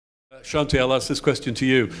Shanti, I'll ask this question to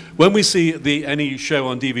you. When we see any show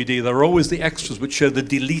on DVD, there are always the extras which show the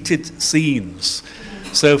deleted scenes.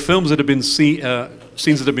 So films that have been scenes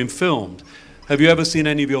that have been filmed. Have you ever seen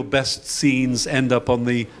any of your best scenes end up on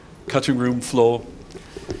the cutting room floor?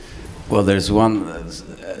 Well, there's one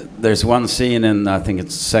scene in, I think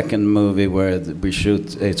it's the second movie where we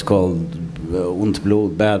shoot. It's called Und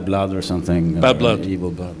Blut, Bad Blood or something. Bad Blood.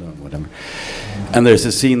 Evil Blood or whatever. And there's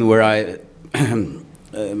a scene where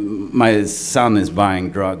my son is buying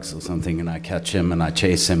drugs or something, and I catch him and I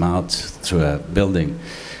chase him out through a building.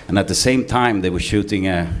 And at the same time, they were shooting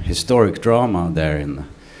a historic drama there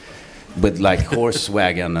with like horse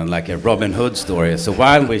wagon and like a Robin Hood story. So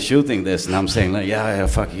while we're shooting this, and I'm saying, like, yeah,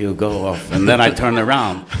 fuck you, go off. And then I turn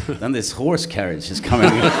around, then this horse carriage is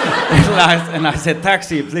coming. And I said,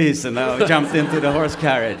 taxi, please. And I jumped into the horse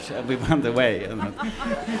carriage and we went away.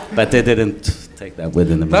 But they didn't take that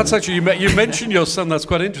within the movie. That's actually, you mentioned your son. That's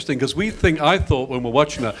quite interesting, because I thought when we're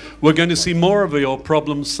watching that, we're going to see more of your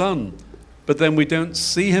problem son. But then we don't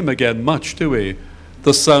see him again much, do we?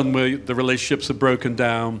 The son, where the relationships are broken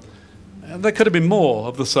down. And there could have been more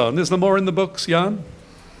of the son. Is there more in the books, Jan?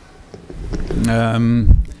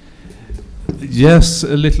 Yes,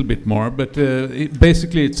 a little bit more, but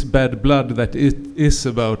basically it's Bad Blood that it is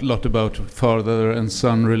a lot about father and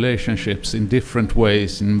son relationships in different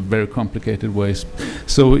ways, in very complicated ways.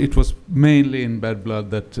 So it was mainly in Bad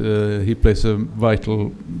Blood that he plays a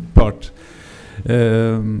vital part.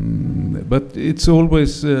 But it's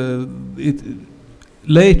always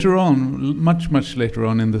later on, much later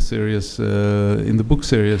on in the series, in the book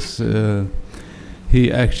series, the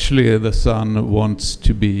son wants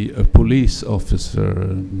to be a police officer,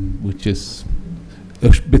 which is a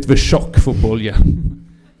bit of a shock for Bolja.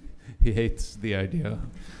 He hates the idea.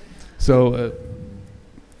 So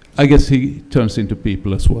I guess he turns into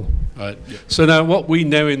people as well. Right. So now what we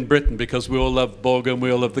know in Britain, because we all love Borgen, we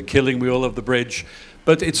all love The Killing, we all love The Bridge,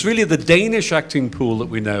 but it's really the Danish acting pool that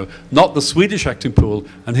we know, not the Swedish acting pool,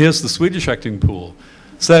 and here's the Swedish acting pool.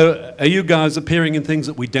 So are you guys appearing in things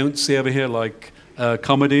that we don't see over here, like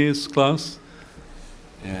comedies, Claes?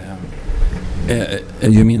 You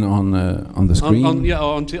mean on the screen?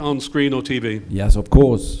 On screen or TV. Yes, of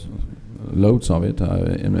course, loads of it.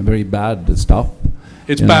 Very bad stuff.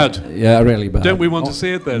 It's bad. Yeah, really bad. Don't we want to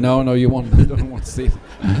see it then? No, you don't want to see it.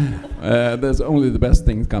 There's only the best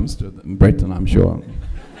thing comes to Britain, I'm sure.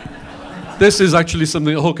 This is actually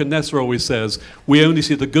something that Håkan Nesser always says. We only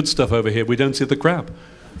see the good stuff over here. We don't see the crap.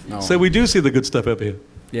 No. So we do see the good stuff over here.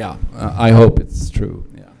 Yeah, I hope it's true.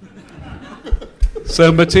 Yeah.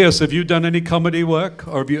 So Matthias, have you done any comedy work,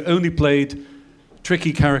 or have you only played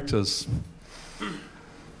tricky characters?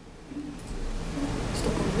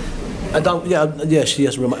 I've done, she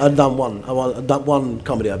has. I've done one. I've done one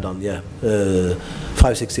comedy. I've done,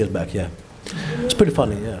 5-6 years back. Yeah, it's pretty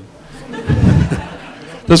funny. Yeah.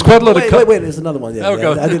 There's quite a lot of. Wait. There's another one. Yeah. Oh,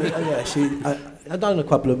 yeah. I did. I've done a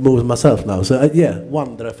couple of movies myself now. So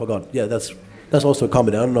one that I forgot. Yeah, that's also a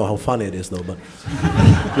comedy. I don't know how funny it is though, but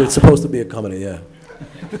it's supposed to be a comedy. Yeah.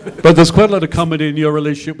 But there's quite a lot of comedy in your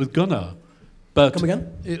relationship with Gunnar. But come again?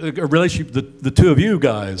 A relationship, the two of you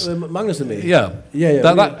guys. Magnus and me. Yeah.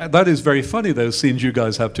 That is very funny, those scenes you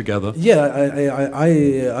guys have together. Yeah,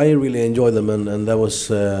 I really enjoy them, and that was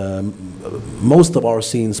most of our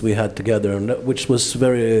scenes we had together, and which was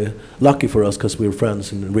very lucky for us because we were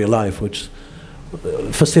friends in real life, which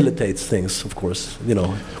facilitates things, of course, you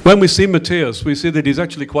know. When we see Matthias, we see that he's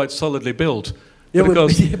actually quite solidly built. Yeah,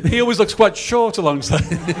 because he always looks quite short alongside.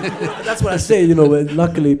 That's what I say, you know.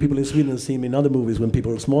 Luckily, people in Sweden see me in other movies when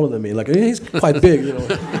people are smaller than me. Like, he's quite big, you know.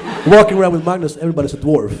 Walking around with Magnus, everybody's a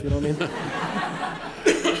dwarf, you know what I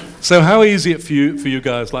mean? So how easy is it for you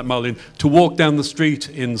guys, like Marlene, to walk down the street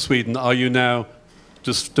in Sweden? Are you now,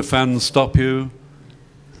 just do fans stop you?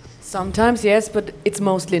 Sometimes, yes, but it's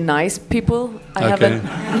mostly nice people. I haven't...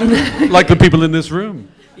 Like the people in this room?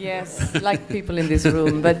 Yes, like people in this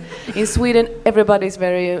room. But in Sweden, everybody's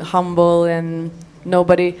very humble and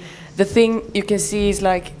nobody... The thing you can see is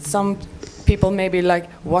like some people maybe like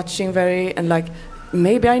watching and like,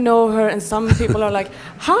 maybe I know her, and some people are like,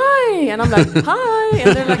 hi! And I'm like, hi!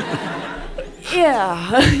 And they're like,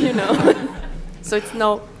 yeah, you know. So it's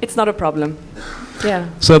not a problem. Yeah.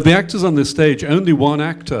 So of the actors on this stage, only one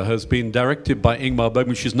actor has been directed by Ingmar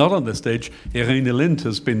Bergman. She's not on this stage. Irene Lind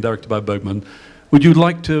has been directed by Bergman. Would you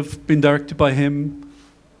like to have been directed by him?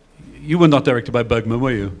 You were not directed by Bergman,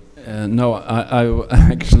 were you? No, I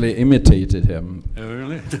actually imitated him. Oh,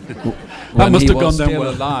 really? When he was still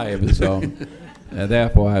alive, so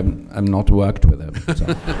therefore I'm not worked with him. So.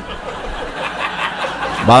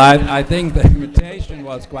 But I think the imitation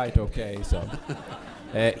was quite okay. So.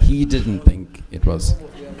 He didn't think it was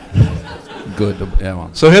good.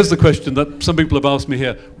 So here's the question that some people have asked me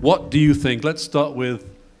here. What do you think? Let's start with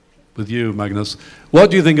you, Magnus. What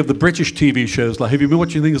do you think of the British TV shows? Like, have you been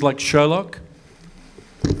watching things like Sherlock?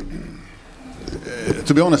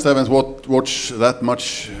 To be honest, I haven't watched that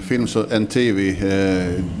much films and TV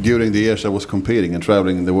during the years I was competing and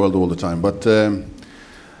traveling in the world all the time. But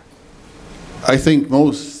I think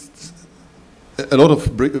a lot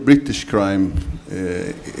of British crime,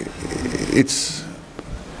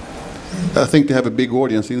 I think they have a big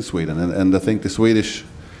audience in Sweden, and I think the Swedish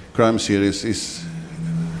crime series is,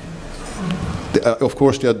 of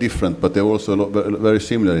course they are different, but they're also very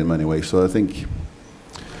similar in many ways. So I think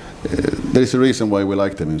there is a reason why we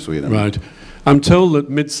like them in Sweden. Right. I'm told that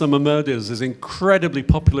Midsummer Murders is incredibly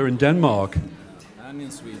popular in Denmark. And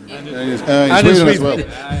in Sweden. In Sweden as well.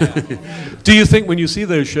 Do you think when you see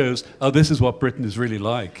those shows, oh, this is what Britain is really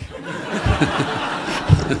like?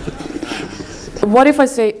 What if I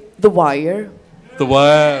say The Wire? The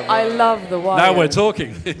Wire. I love The Wire. Now we're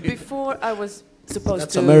talking. Before I was supposed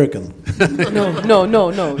That's to... American.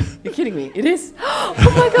 No. You're kidding me. It is? Oh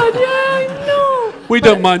my God, yeah, I know. We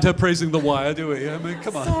don't mind her praising The Wire, do we? I mean,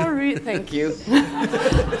 come on. Sorry, thank you.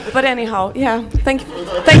 But anyhow, yeah, thank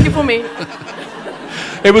you for me.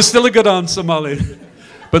 It was still a good answer, Molly.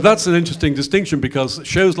 But that's an interesting distinction, because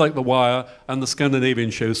shows like The Wire and the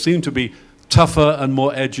Scandinavian shows seem to be tougher and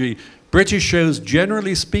more edgy. British shows,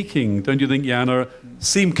 generally speaking, don't you think, Jana,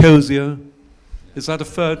 seem cozier? Is that a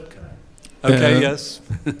third? Okay, yes.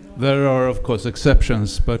 There are, of course,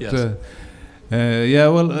 exceptions, but Yes. yeah,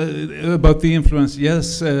 well, about the influence,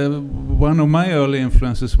 yes, one of my early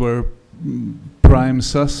influences were Prime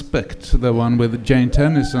Suspect, the one with Jane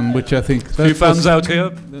Tennyson, which I think... Few fans out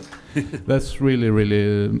here? That's really,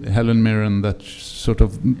 really Helen Mirren that sort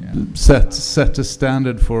of set a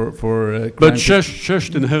standard for But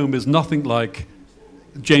Kirsten Holm is nothing like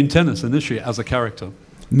Jane Tennyson, is she, as a character?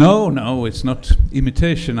 No, it's not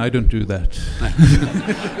imitation. I don't do that.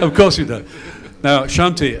 Of course you don't. Now,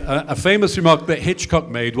 Shanti, a famous remark that Hitchcock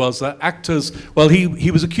made was that actors, well,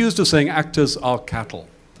 he was accused of saying actors are cattle.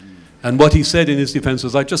 And what he said in his defense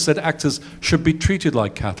was, I just said actors should be treated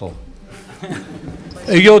like cattle.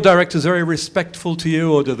 Are your directors very respectful to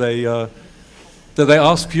you, or do they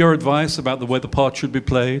ask for your advice about the way the part should be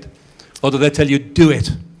played? Or do they tell you, do it?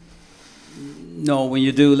 No, when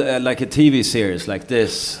you do like a TV series like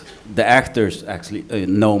this, the actors actually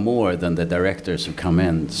know more than the directors who come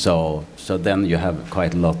in. So then you have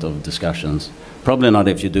quite a lot of discussions. Probably not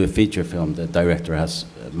if you do a feature film. The director has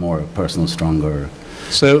more personal, stronger.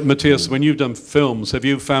 So, Matthias, when you've done films, have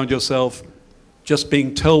you found yourself just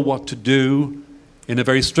being told what to do in a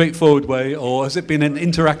very straightforward way, or has it been an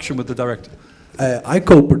interaction with the director? I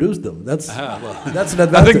co-produced them. That's that's an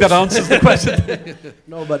advantage. I think that answers the question.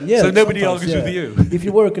 No, but yeah. So nobody argues with you. If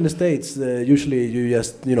you work in the States, usually you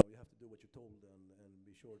just you have to do what you're told and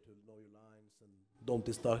be sure to know your lines and don't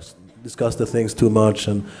discuss the things too much,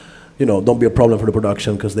 and don't be a problem for the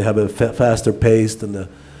production because they have a faster pace and a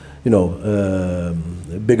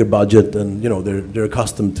bigger budget, and they're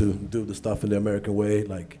accustomed to do the stuff in the American way,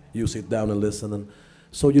 like you sit down and listen, and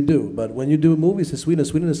so you do. But when you do movies in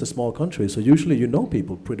Sweden is a small country, so usually you know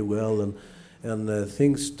people pretty well, and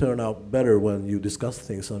things turn out better when you discuss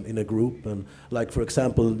things in a group. And like, for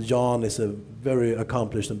example, Jan is a very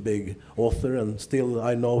accomplished and big author, and still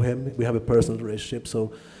I know him. We have a personal relationship,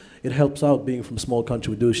 so it helps out being from a small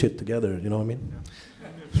country. We do shit together, you know what I mean?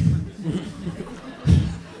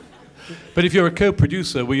 But if you're a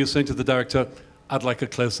co-producer, will you say to the director, I'd like a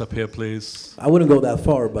close-up here, please? I wouldn't go that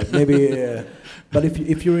far, but maybe... but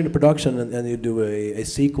if you're in a production and you do a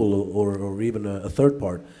sequel or even a third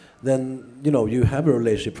part, then you have a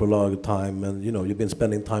relationship for a long time, and you've been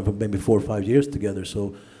spending time for maybe 4 or 5 years together.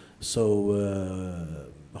 So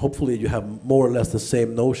hopefully you have more or less the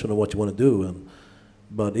same notion of what you want to do.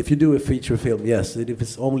 But if you do a feature film, yes. If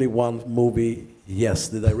it's only one movie, yes,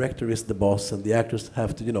 the director is the boss, and the actors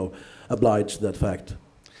have to oblige to that fact.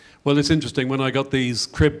 Well, it's interesting. When I got these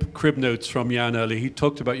crib notes from Jan earlier, he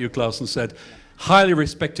talked about you, Klaus, and said, highly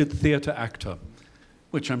respected theatre actor,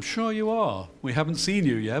 which I'm sure you are. We haven't seen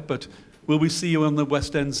you yet, but will we see you on the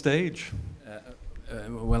West End stage?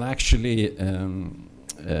 Well, actually,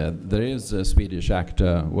 there is a Swedish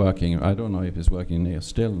actor working. I don't know if he's working here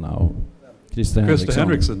still now. Christer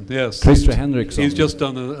Henriksson, yes. Christer Henriksson. He's just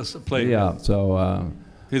done a play. Yeah, so...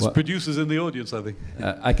 his producer's in the audience, I think.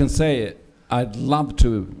 I can say I'd love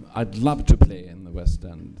to play in the West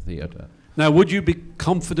End Theatre. Now, would you be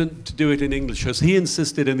confident to do it in English? Has he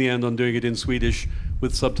insisted in the end on doing it in Swedish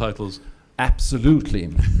with subtitles? Absolutely.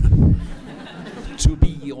 To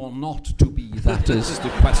be or not to be That is the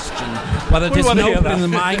question. Whether it We is wanna hear noble that. in the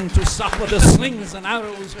mind to suffer the slings and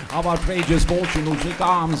arrows of outrageous fortune, who take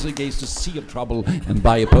arms against a sea of trouble, and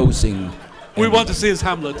by opposing. We want to see his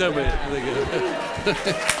Hamlet, don't we?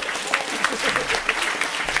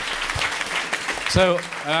 So,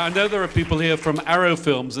 I know there are people here from Arrow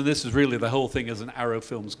Films, and this is really, the whole thing is an Arrow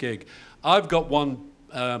Films gig. I've got one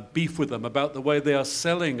beef with them about the way they are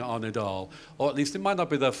selling Arne Dahl, or at least it might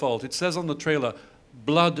not be their fault. It says on the trailer,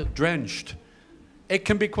 blood drenched. It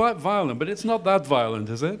can be quite violent, but it's not that violent,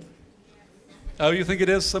 is it? Oh, you think it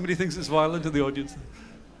is? Somebody thinks it's violent in the audience?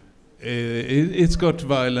 It's got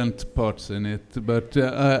violent parts in it, but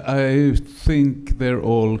I think they're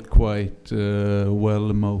all quite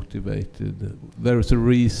well motivated. There's a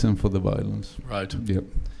reason for the violence. Right. Yep.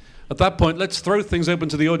 At that point, let's throw things open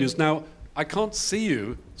to the audience. Now, I can't see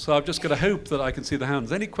you, so I've just got to hope that I can see the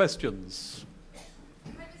hands. Any questions?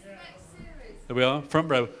 When is the next series? There we are, front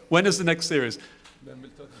row. When is the next series?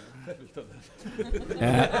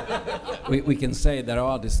 We can say there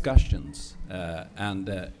are discussions,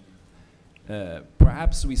 and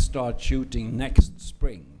perhaps we start shooting next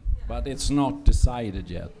spring, but it's not decided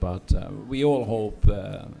yet. But we all hope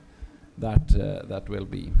that will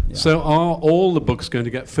be. Yeah. So are all the books going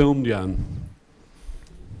to get filmed, Jan?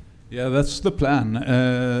 Yeah, that's the plan.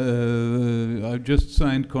 I've just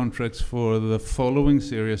signed contracts for the following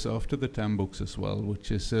series after the 10 books as well, which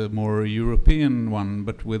is a more European one,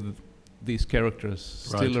 but with these characters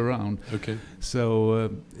still around. Okay.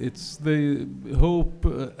 So it's the hope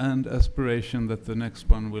and aspiration that the next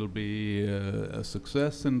one will be a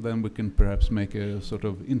success, and then we can perhaps make a sort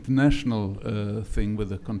of international thing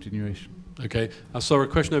with a continuation. Okay. I saw a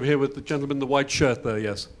question over here with the gentleman in the white shirt there,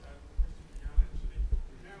 yes.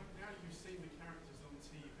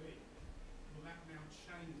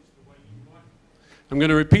 I'm going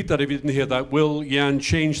to repeat that if you didn't hear that. Will Jan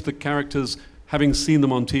change the characters, having seen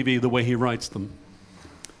them on TV, the way he writes them?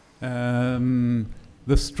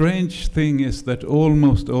 The strange thing is that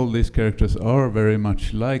almost all these characters are very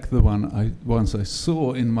much like the ones I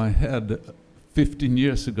saw in my head 15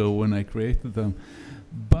 years ago when I created them.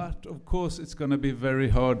 But of course it's going to be very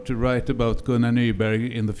hard to write about Gunnar Nyberg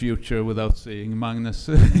in the future without seeing Magnus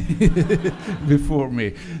before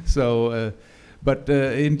me. So, but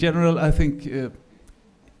in general I think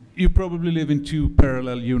you probably live in two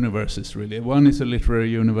parallel universes, really. One is a literary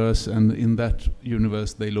universe, and in that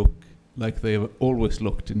universe they look like they've always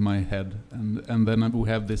looked in my head. And then we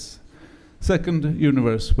have this second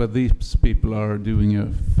universe where these people are doing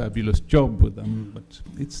a fabulous job with them, but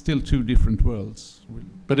it's still two different worlds, really.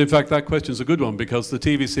 But in fact, that question is a good one, because the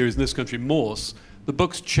TV series in this country, Morse, the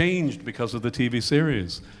books changed because of the TV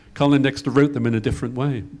series. Colin Dexter wrote them in a different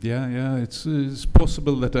way. Yeah, it's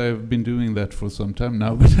possible that I've been doing that for some time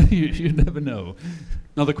now, but you never know.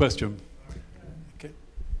 Another question. Okay.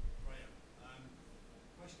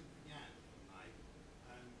 Question for Jan.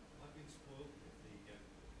 I've been spoiled with the literature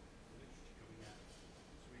coming out of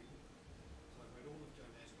Sweden. So I've read all of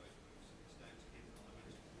Joan Esco's books, and it's down to him that I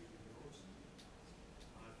managed to read yours.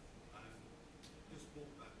 I've just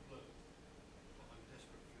bought that book, but I'm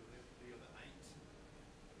desperate for the other 8,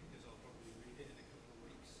 because I'll probably read it in a couple of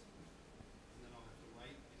weeks, and then I'll have to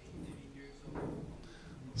wait. Any news on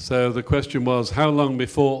So the question was, how long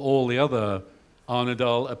before all the other Arne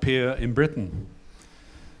Dahl appear in Britain?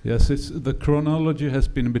 Yes, the chronology has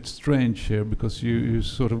been a bit strange here, because you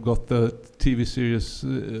sort of got the TV series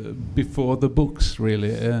before the books,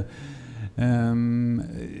 really.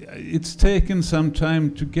 It's taken some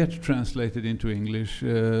time to get translated into English.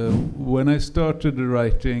 When I started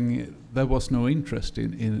writing, there was no interest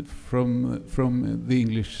from the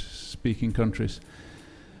English-speaking countries.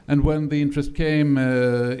 And when the interest came,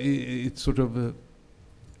 it's sort of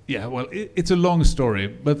it's a long story,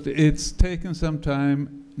 but it's taken some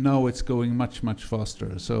time. Now it's going much, much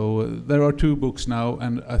faster. So there are 2 books now,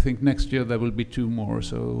 and I think next year there will be 2 more.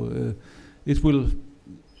 So it will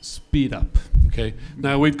speed up. Okay.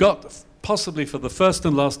 Now we've got, possibly for the first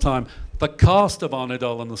and last time, the cast of Arne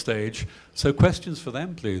Dahl on the stage. So questions for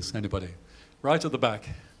them, please. Anybody? Right at the back.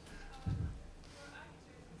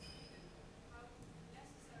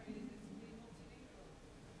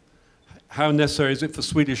 How necessary is it for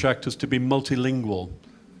Swedish actors to be multilingual?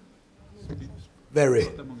 Very.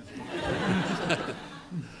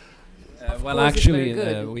 Well, actually,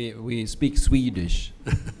 we speak Swedish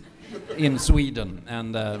in Sweden,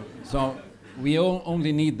 and so we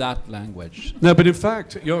only need that language. No, but in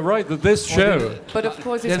fact, you're right that this show... But of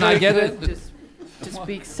course it's Then I very get good to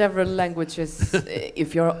speak several languages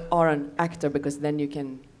if you are an actor, because then you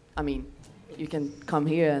can, you can come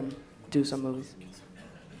here and do some movies.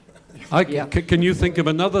 Can you think of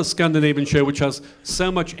another Scandinavian show which has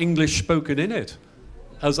so much English spoken in it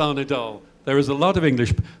as Arne Dahl? There is a lot of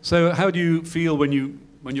English. So how do you feel when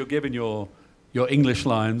you're given your English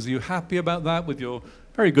lines? Are you happy about that with your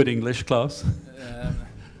very good English class?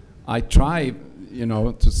 I try, you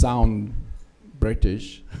know, to sound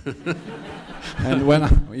British. And when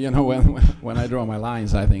when I draw my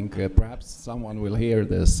lines, I think perhaps someone will hear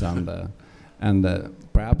this, and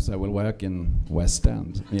perhaps I will work in West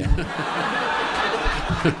End. Yeah.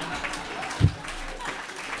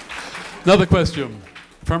 Another question,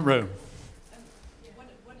 front row.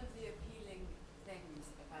 One of the appealing things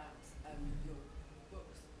about your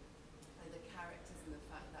books are the characters and the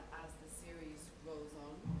fact that as the series rolls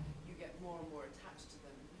on, you get more and more attached to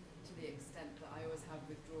them, to the extent that I always have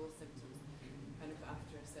withdrawal symptoms kind of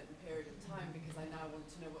after a certain period of time, because I now want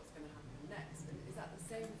to know what's going to happen next. And is that the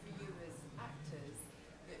same for you as actors,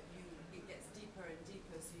 that it gets deeper and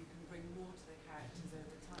deeper so you can bring more to the characters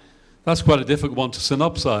over time? That's quite a difficult one to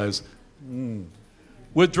synopsize.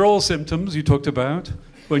 Withdrawal symptoms you talked about,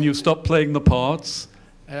 when you stop playing the parts.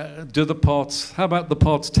 How about the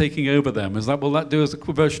parts taking over them? Will that do as a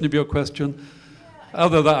version of your question? Yeah,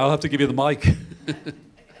 other than that, I'll have to give you the mic. I guess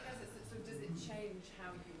so does it change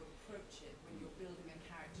how you approach it when you're building a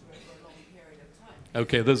character over a long period of time?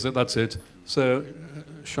 Okay, that's it. So,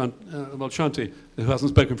 Shanti, who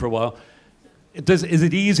hasn't spoken for a while, is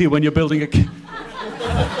it easier when you're building a...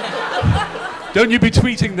 Don't you be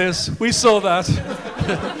tweeting this. We saw that.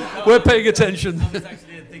 We're paying attention. I was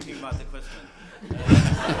actually thinking about the question.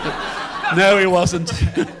 No, he wasn't.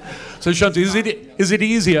 So, Shanti, is it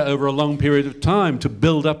easier over a long period of time to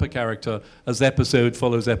build up a character as episode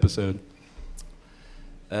follows episode?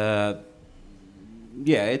 Yeah,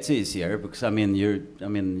 it's easier because you're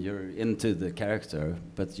into the character,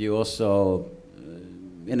 but you also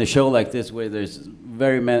in a show like this where there's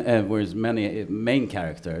many main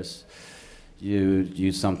characters.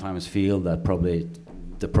 You sometimes feel that probably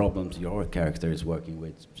the problems your character is working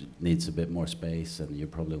with needs a bit more space, and you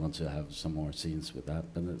probably want to have some more scenes with that.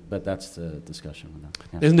 But that's the discussion with that.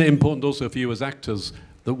 Yeah. Isn't it important also for you as actors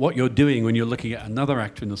that what you're doing when you're looking at another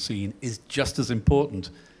actor in a scene is just as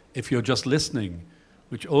important if you're just listening,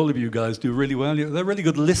 which all of you guys do really well. They're really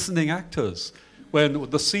good listening actors. When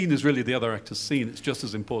the scene is really the other actor's scene, it's just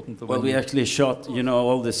as important. Well, we actually shot,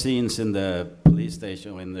 all the scenes in the police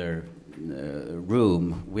station in their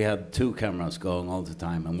room. We had 2 cameras going all the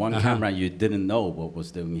time, and one camera you didn't know what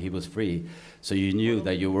was doing. He was free, so you knew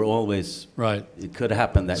that you were always right. It could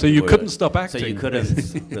happen that. So you couldn't stop acting. So you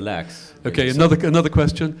couldn't relax. Okay, another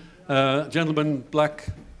question, gentleman, black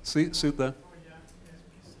suit there.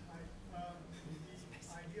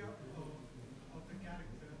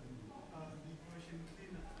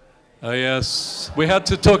 Oh yes, we had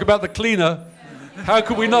to talk about the cleaner. How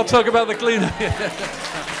could we not talk about the cleaner?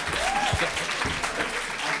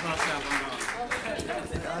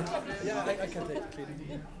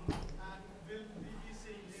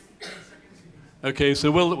 Okay,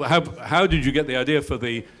 so how did you get the idea for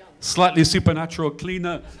the slightly supernatural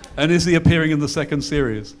cleaner, and is he appearing in the second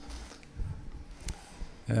series?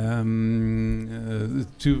 2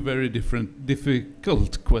 very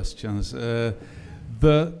difficult questions.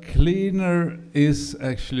 The cleaner is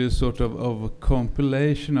actually sort of a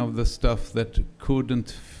compilation of the stuff that couldn't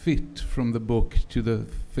fit from the book to the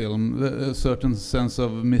film. A certain sense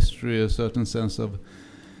of mystery, a certain sense of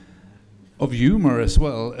humor as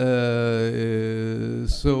well.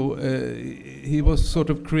 So he was sort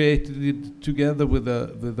of created together with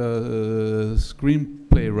the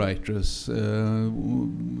screenplay writers.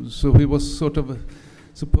 So he was sort of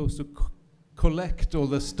supposed to collect all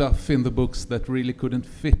the stuff in the books that really couldn't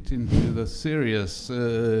fit into the series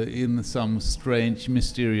in some strange,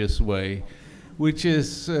 mysterious way, which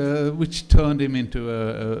turned him into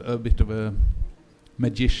a bit of a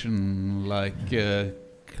magician-like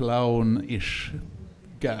clown-ish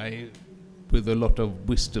guy with a lot of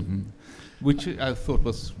wisdom, which I thought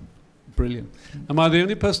was brilliant. Am I the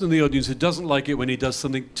only person in the audience who doesn't like it when he does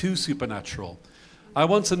something too supernatural? I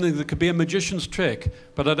want something that could be a magician's trick,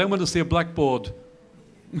 but I don't want to see a blackboard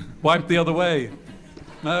wiped the other way.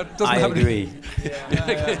 No, it doesn't I agree.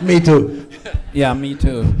 Yeah. Me too. Yeah, me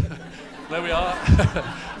too. There we are.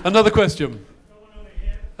 Another question.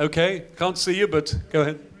 Okay, can't see you, but go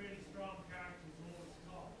ahead.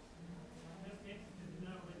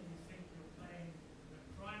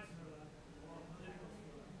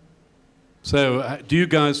 So, do you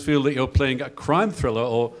guys feel that you're playing a crime thriller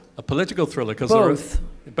or a political thriller? Both.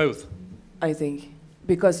 Both. I think,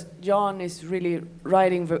 because John is really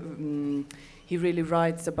writing. He really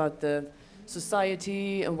writes about the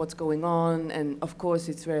society and what's going on, and of course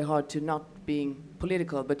it's very hard to not being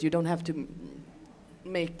political, but you don't have to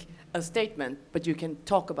make a statement, but you can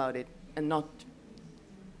talk about it and not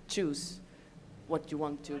choose what you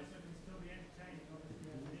want to.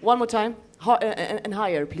 One more time, and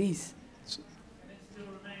higher, please.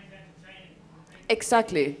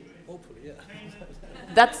 Exactly. Hopefully, yeah.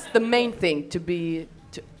 That's the main thing, to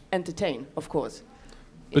entertain, of course.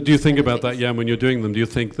 But do you think about that, Jan, when you're doing them? Do you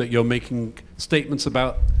think that you're making statements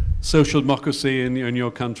about social democracy in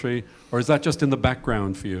your country, or is that just in the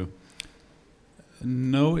background for you?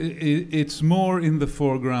 No, it's more in the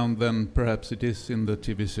foreground than perhaps it is in the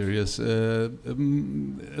TV series. A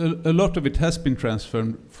lot of it has been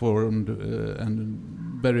transformed and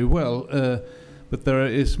very well, but there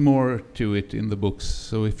is more to it in the books.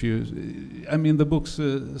 So if you, I mean, the books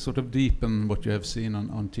sort of deepen what you have seen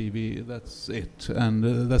on TV. That's it,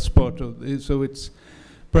 and that's part of it. So it's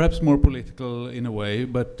perhaps more political in a way,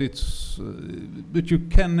 but but you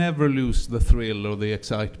can never lose the thrill or the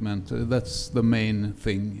excitement. That's the main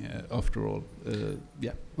thing, after all.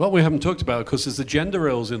 Yeah. What we haven't talked about, of course, is the gender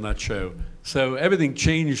roles in that show. So everything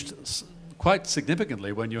changed quite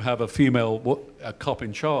significantly when you have a female cop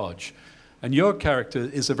in charge. And your character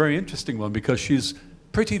is a very interesting one because she's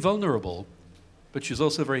pretty vulnerable, but she's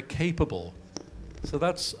also very capable. So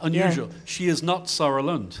that's unusual. Yeah. She is not Sarah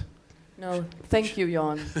Lund. No, thank you,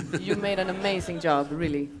 Jan. You made an amazing job,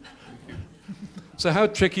 really. So how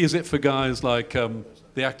tricky is it for guys like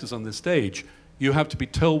the actors on this stage? You have to be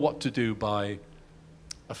told what to do by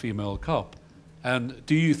a female cop. And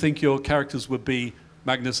do you think your characters would be,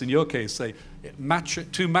 Magnus in your case, say,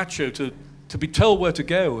 too macho to be told where to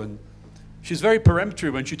go? And she's very peremptory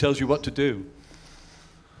when she tells you what to do.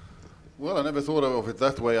 Well, I never thought of it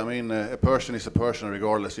that way. I mean, a person is a person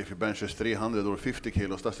regardless if he benches 300 or 50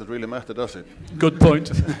 kilos. Does it really matter, does it? Good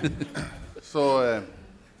point. So,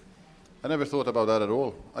 I never thought about that at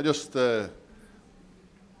all. I just, I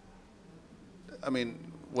mean,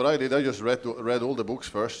 what I did, I just read all the books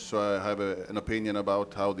first, so I have an opinion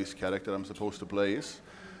about how this character I'm supposed to play is.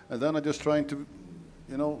 And then I just trying to,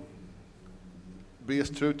 you know, be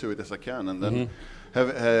as true to it as I can. And then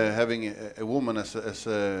having a woman as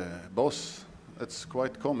a boss, that's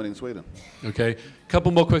quite common in Sweden. Okay,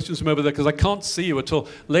 couple more questions from over there, because I can't see you at all.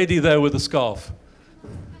 Lady there with the scarf. Can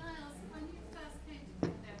I ask, when you first came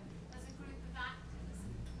together as a group of actors,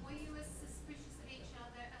 were you as suspicious of each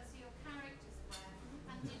other as your characters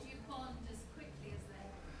were? And did you bond as quickly as they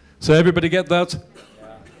were? So everybody get that?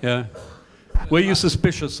 Yeah. Were you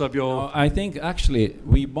suspicious of your... I think actually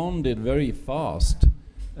we bonded very fast.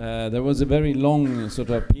 There was a very long sort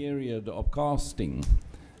of period of casting,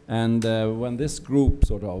 and when this group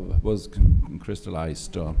sort of was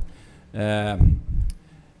crystallized, in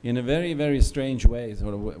a very, very strange way,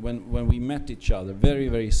 sort of when we met each other, very,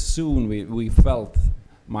 very soon we felt,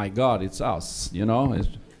 my God, it's us, you know.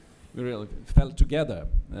 We really felt together.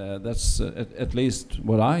 That's at least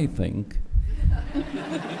what I think.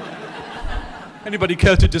 Anybody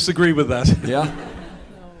care to disagree with that? Yeah. No.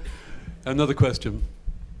 Another question.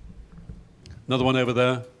 Another one over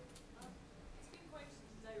there. It's been quite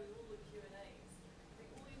interesting today with all the Q&As. I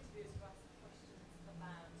think all the interviewers have asked questions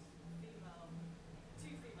about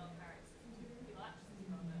two female characters, two female actresses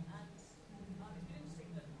rather, and it's been interesting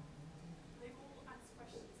that they've all asked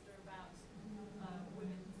questions that are about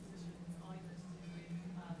women's positions, either to do with,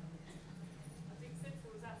 I think Cynthia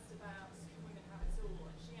was asked about women have it all,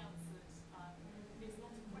 and she answered, it's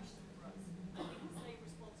not a question for us. I think the same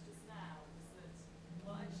response just now was that,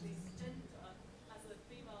 well, actually, gender as a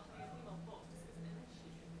female boss isn't an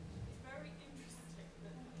issue. It's very interesting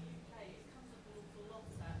that in the UK it comes up an awful lot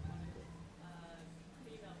about kind of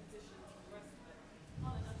female positions and the rest of it.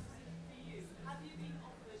 Arne, for you, have you been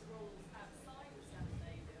offered roles outside of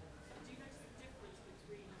Scandinavia? Do you notice the difference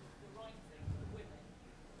between the writing of women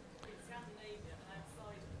in Scandinavia and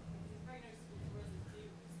outside of it? It's very noticeable for us as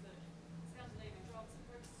viewers that Scandinavia draws a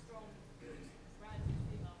very strong, rounded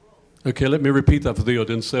female role. Okay, let me repeat that for the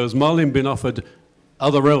audience. So has Marlene been offered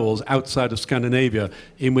other roles outside of Scandinavia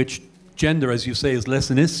in which gender, as you say, is less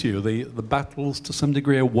an issue? The battles, to some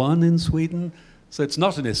degree, are won in Sweden? So it's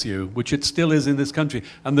not an issue, which it still is in this country,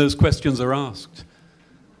 and those questions are asked.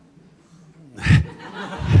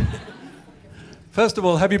 First of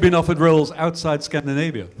all, have you been offered roles outside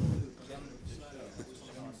Scandinavia?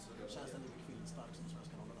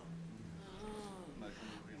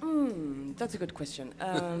 That's a good question.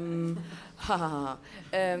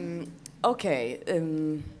 Okay,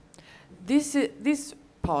 this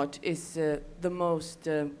part is the most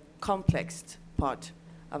complex part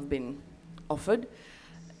I've been offered.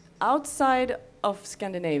 Outside of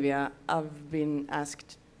Scandinavia, I've been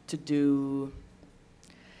asked to do,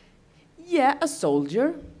 yeah, a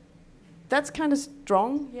soldier. That's kind of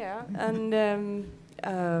strong, yeah, and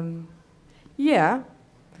yeah,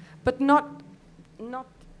 but not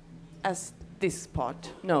as this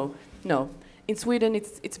part. No. In Sweden,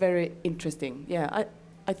 it's very interesting. Yeah,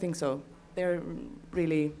 I think so. They're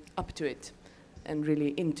really up to it and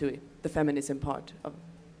really into it, the feminism part of,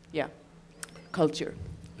 yeah, culture.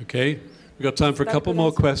 Okay, we've got time for a couple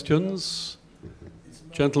more questions.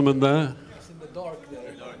 Gentleman there. It's in the dark there.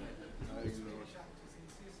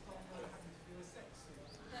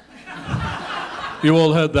 You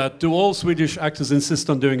all heard that. Do all Swedish actors insist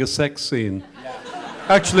on doing a sex scene?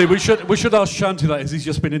 Actually, we should ask Shanti that, as he's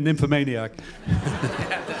just been an nymphomaniac.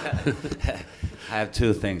 I have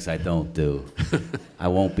two things I don't do. I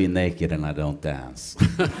won't be naked and I don't dance.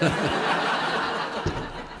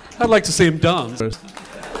 I'd like to see him dance.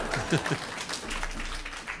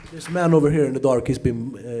 This man over here in the dark, he's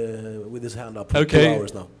been with his hand up for 2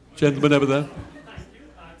 hours now. Gentleman over there. Thank you.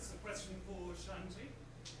 It's a question for Shanti.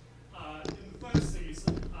 In the first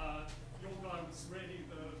season, your guy was really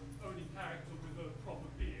the only character with a proper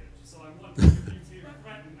beard. So I'm wondering if you feel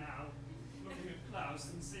threatened now, looking at Klaus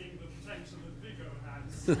and seeing the potential that Viggo has.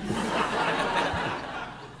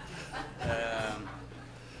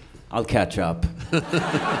 I'll catch up.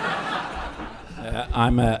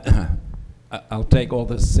 I'll take all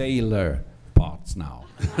the sailor parts now.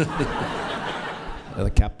 The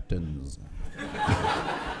captains.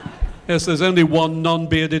 Yes, there's only one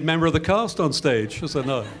non-bearded member of the cast on stage, so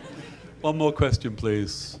no. One more question,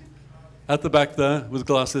 please. At the back there, with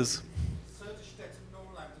glasses. Söderstedt and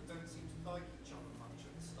Norlander don't seem to like each other much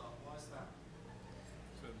at the start. Why is that?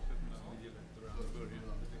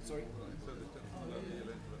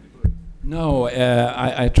 No,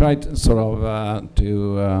 I tried sort of to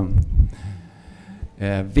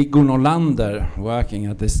Viggo Norlander working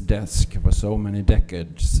at this desk for so many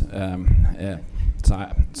decades.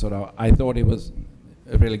 So I thought he was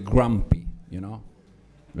really grumpy, you know,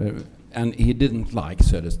 and he didn't like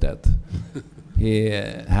Söderstedt. He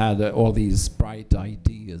had all these bright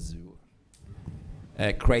ideas,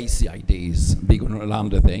 crazy ideas, Viggo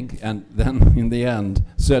Norlander think, and then in the end,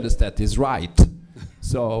 Söderstedt is right.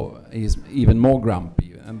 So he's even more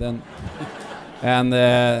grumpy, and then,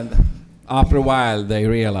 after a while they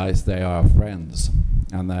realize they are friends,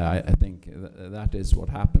 and I think that is what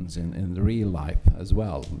happens in the real life as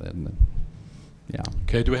well. And, yeah.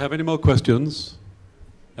 Okay, do we have any more questions?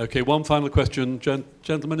 Okay, one final question.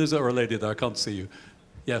 Gentleman, is there, or a lady there? I can't see you.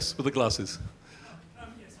 Yes, with the glasses.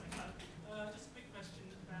 Yes, I can. Just a quick question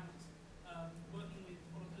about working with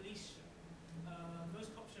on a police show.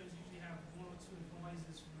 Most cop shows usually have 1 or 2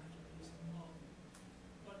 advisors from the police department.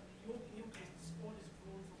 But in your case, the squad is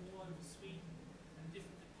drawn from all over Sweden and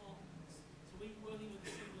different departments. So were you working with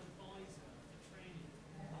a single advisor for training?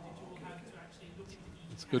 Or did you all have to actually look into each?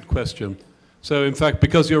 That's a good question. So, in fact,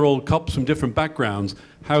 because you're all cops from different backgrounds,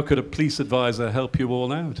 how could a police advisor help you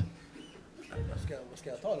all out?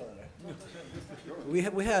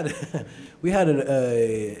 We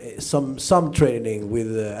had some training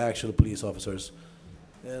with actual police officers,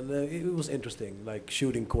 and it was interesting, like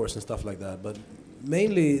shooting course and stuff like that. But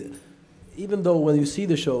mainly, even though when you see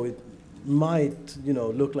the show, it might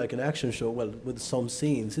look like an action show, well, with some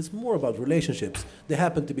scenes, it's more about relationships. They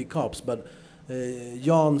happen to be cops, but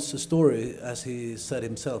Jan's story, as he said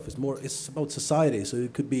himself, it's about society. So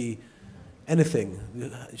it could be anything.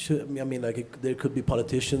 There could be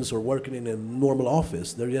politicians or working in a normal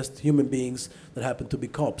office. They're just human beings that happen to be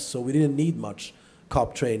cops. So we didn't need much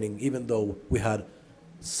cop training, even though we had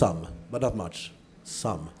some, but not much.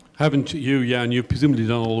 Some. Haven't you, Jan? You've presumably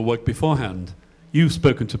done all the work beforehand. You've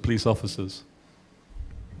spoken to police officers.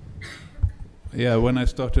 Yeah, when I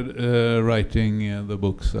started writing the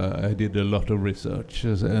books, I did a lot of research,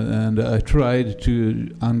 and I tried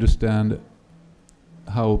to understand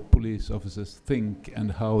how police officers think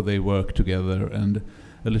and how they work together, and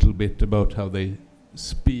a little bit about how they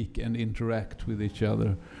speak and interact with each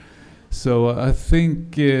other. So I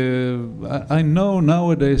think I know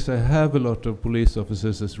nowadays I have a lot of police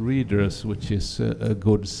officers as readers, which is a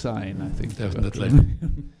good sign, I think. Definitely.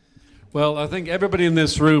 Well, I think everybody in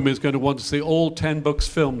this room is going to want to see all 10 books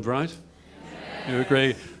filmed, right? Yeah. You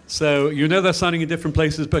agree? So you know they're signing in different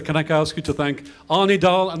places, but can I ask you to thank Arne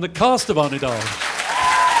Dahl and the cast of Arne Dahl?